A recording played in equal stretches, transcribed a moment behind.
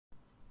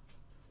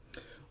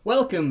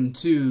Welcome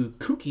to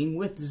Cooking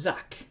with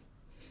Zach.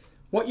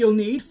 What you'll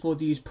need for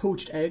these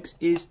poached eggs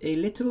is a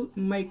little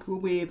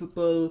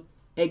microwavable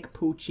egg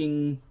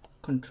poaching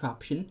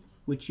contraption,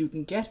 which you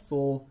can get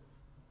for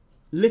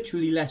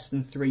literally less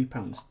than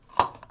 £3.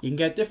 You can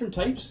get different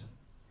types.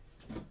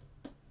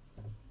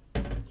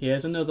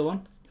 Here's another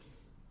one.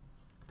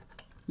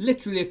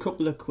 Literally a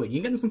couple of quid. You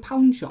can get them from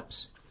pound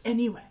shops,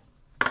 anywhere.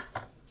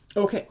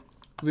 Okay,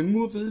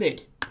 remove the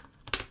lid.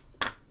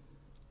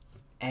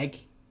 Egg.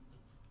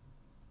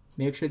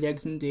 Make sure the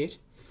egg's in date.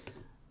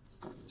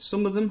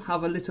 Some of them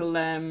have a little,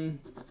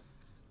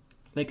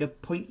 like a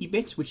pointy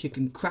bit, which you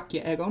can crack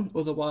your egg on.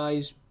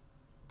 Otherwise,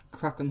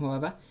 crack them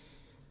however.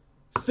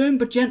 Firm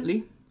but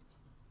gently.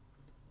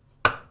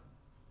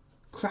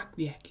 Crack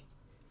the egg.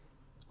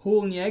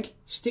 Hole in the egg.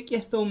 Stick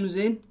your thumbs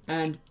in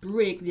and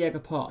break the egg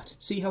apart.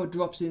 See how it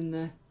drops in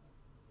there?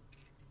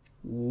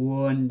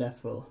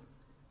 Wonderful.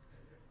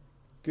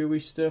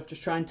 Gooey stuff.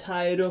 Just try and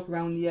tie it up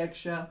around the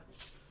eggshell.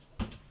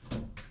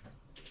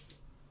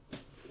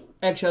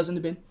 Eggshells in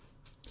the bin.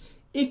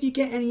 If you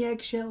get any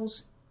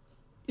eggshells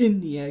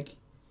in the egg,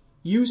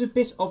 use a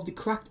bit of the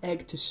cracked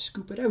egg to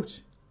scoop it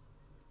out.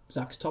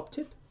 Zach's top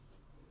tip.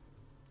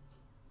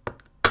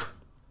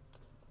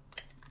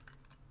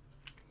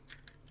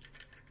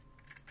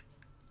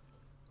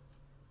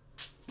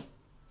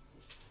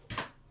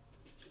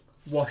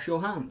 Wash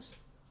your hands.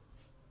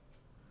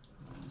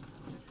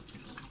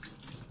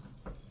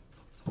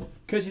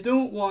 Because you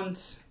don't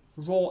want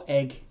raw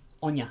egg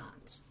on your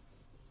hands.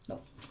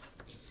 No.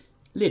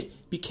 Lid.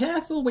 Be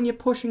careful when you're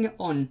pushing it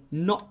on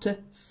not to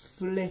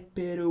flip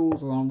it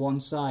over on one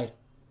side.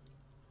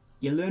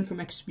 You learn from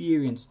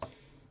experience.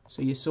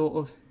 So you sort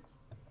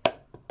of...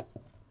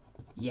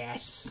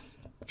 Yes.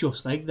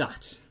 Just like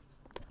that.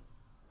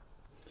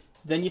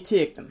 Then you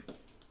take them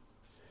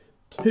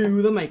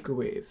to the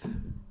microwave.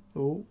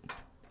 Oh.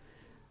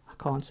 I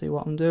can't see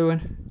what I'm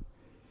doing.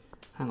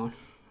 Hang on.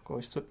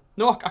 Always flip.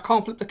 No, I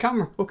can't flip the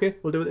camera. Okay,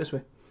 we'll do it this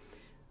way.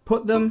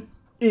 Put them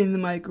in the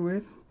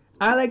microwave.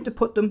 I like to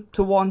put them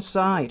to one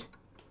side.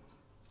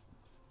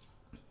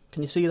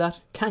 Can you see that?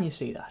 Can you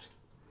see that?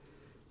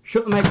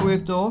 Shut the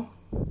microwave door.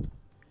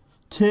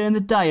 Turn the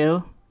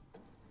dial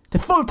to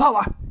full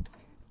power.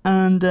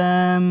 And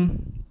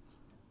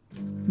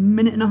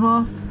minute and a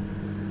half.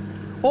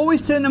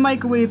 Always turn the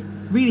microwave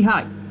really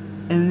high.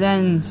 And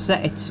then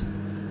set it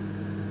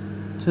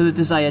to the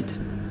desired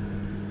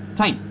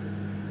time.